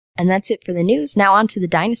And that's it for the news. Now on to the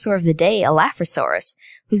dinosaur of the day, Elaphrosaurus,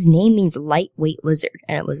 whose name means lightweight lizard,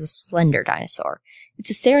 and it was a slender dinosaur.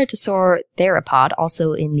 It's a Ceratosaur theropod,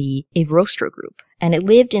 also in the Averostra group, and it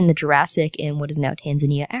lived in the Jurassic in what is now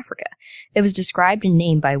Tanzania, Africa. It was described and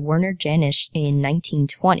named by Werner Janensch in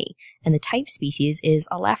 1920, and the type species is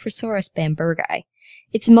Elaphrosaurus bambergi.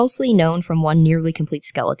 It's mostly known from one nearly complete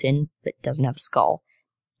skeleton, but doesn't have a skull.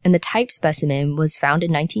 And the type specimen was found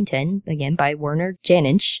in 1910, again by Werner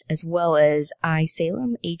Janensch, as well as I.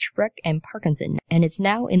 Salim, H. Reck, and Parkinson, and it's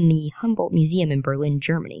now in the Humboldt Museum in Berlin,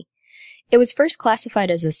 Germany. It was first classified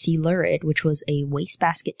as a coelurid, which was a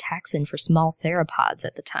wastebasket taxon for small theropods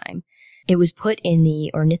at the time. It was put in the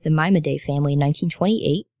Ornithomimidae family in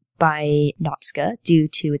 1928 by Nopcsa due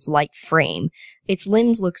to its light frame. Its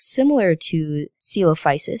limbs look similar to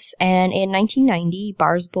Coelophysis, and in 1990,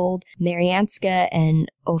 Barsbold, Maryanska and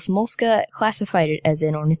Osmolska classified it as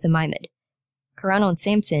an ornithomimid. Carrano and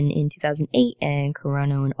Sampson in 2008 and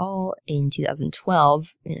Carrano and al. In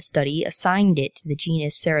 2012, in a study, assigned it to the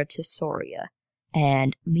genus Ceratosauria,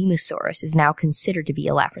 and Limusaurus is now considered to be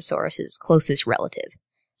Elaphrosaurus' closest relative.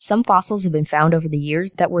 Some fossils have been found over the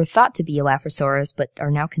years that were thought to be Elaphrosaurus, but are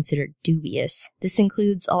now considered dubious. This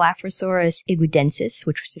includes Elaphrosaurus iguadensis,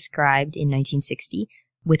 which was described in 1960,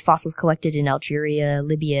 with fossils collected in Algeria,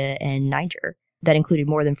 Libya, and Niger, that included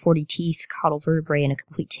more than 40 teeth, caudal vertebrae, and a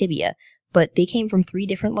complete tibia, but they came from 3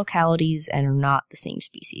 different localities and are not the same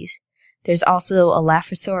species. There's also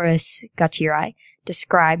Elaphrosaurus gautieri,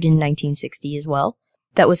 described in 1960 as well,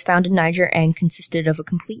 that was found in Niger and consisted of a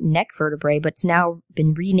complete neck vertebrae, but it's now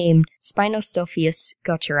been renamed Spinostophus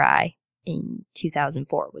gautieri in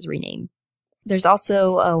 2004, it was renamed. There's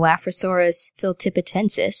also Elaphrosaurus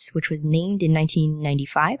philtippetensis, which was named in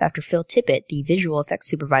 1995 after Phil Tippett, the visual effects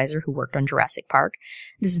supervisor who worked on Jurassic Park.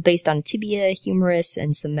 This is based on tibia, humerus,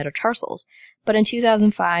 and some metatarsals. But in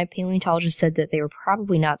 2005, paleontologists said that they were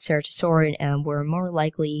probably not ceratosaurid and were more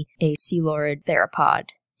likely a coelurid theropod,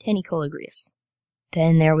 Tanicoligrius.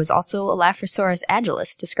 Then there was also Elaphrosaurus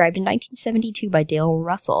agilis, described in 1972 by Dale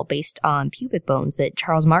Russell, based on pubic bones that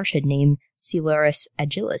Charles Marsh had named Coelurus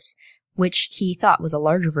agilis, which he thought was a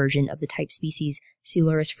larger version of the type species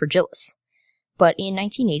Coelurus fragilis. But in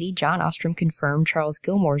 1980, John Ostrom confirmed Charles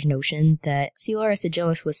Gilmore's notion that Coelurus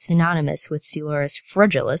agilis was synonymous with Coelurus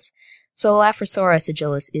fragilis, so Elaphrosaurus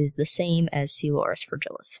agilis is the same as Coelurus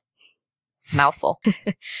fragilis. It's a mouthful.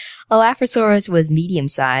 Elaphrosaurus was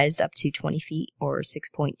medium-sized, up to 20 feet or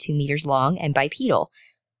 6.2 meters long, and bipedal.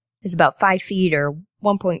 It's about 5 feet or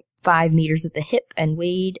 1.5 meters at the hip and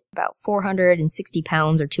weighed about 460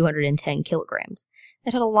 pounds or 210 kilograms.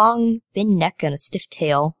 It had a long, thin neck and a stiff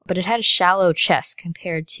tail, but it had a shallow chest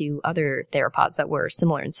compared to other theropods that were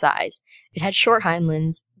similar in size. It had short hind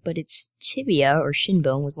limbs, but its tibia or shin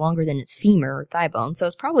bone was longer than its femur or thigh bone, so it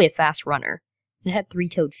was probably a fast runner. It had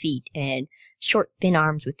 3-toed feet and short, thin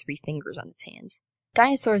arms with 3 fingers on its hands.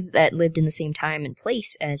 Dinosaurs that lived in the same time and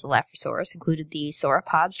place as Elaphrosaurus included the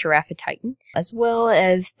sauropods Giraffatitan, as well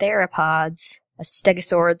as theropods,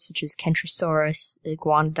 stegosaurids such as Kentrosaurus,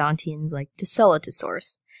 iguanodontians like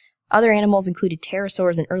Ceratosaurus. Other animals included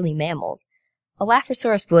pterosaurs and early mammals.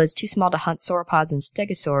 Elaphrosaurus was too small to hunt sauropods and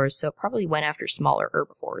stegosaurs, so it probably went after smaller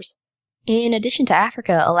herbivores. In addition to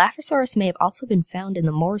Africa, Elaphrosaurus may have also been found in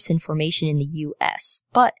the Morrison Formation in the U.S.,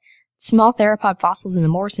 but small theropod fossils in the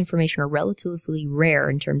Morrison Formation are relatively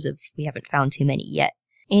rare in terms of we haven't found too many yet.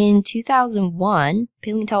 In 2001,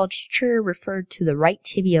 paleontologists referred to the right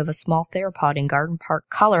tibia of a small theropod in Garden Park,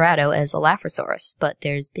 Colorado as Elaphrosaurus, but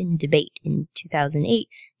there's been debate. In 2008,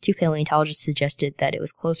 2 paleontologists suggested that it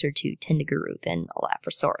was closer to Tendiguru than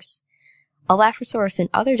Elaphrosaurus. Elaphrosaurus and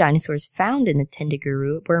other dinosaurs found in the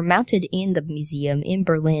Tendiguru were mounted in the museum in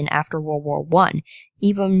Berlin after World War I,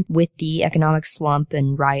 even with the economic slump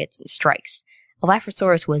and riots and strikes.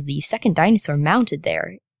 Elaphrosaurus was the second dinosaur mounted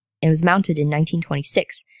there. It was mounted in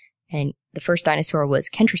 1926, and the first dinosaur was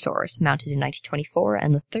Kentrosaurus, mounted in 1924,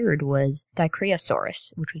 and the third was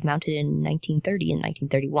Dicraeosaurus, which was mounted in 1930 and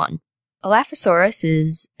 1931. Elaphrosaurus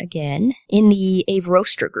is, again, in the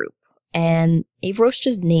Averostra group. And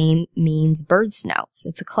Averostra's name means bird snouts.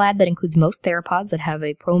 It's a clade that includes most theropods that have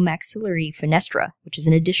a promaxillary fenestra, which is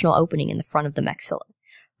an additional opening in the front of the maxilla.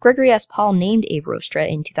 Gregory S. Paul named Averostra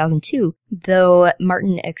in 2002, though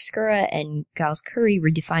Martin Excura and Giles Curry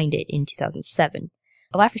redefined it in 2007.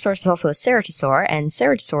 Elaphrosaurus is also a ceratosaur, and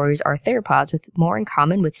ceratosaurs are theropods with more in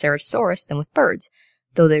common with Ceratosaurus than with birds,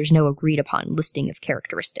 though there's no agreed-upon listing of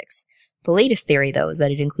characteristics. The latest theory, though, is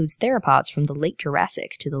that it includes theropods from the late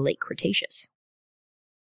Jurassic to the late Cretaceous.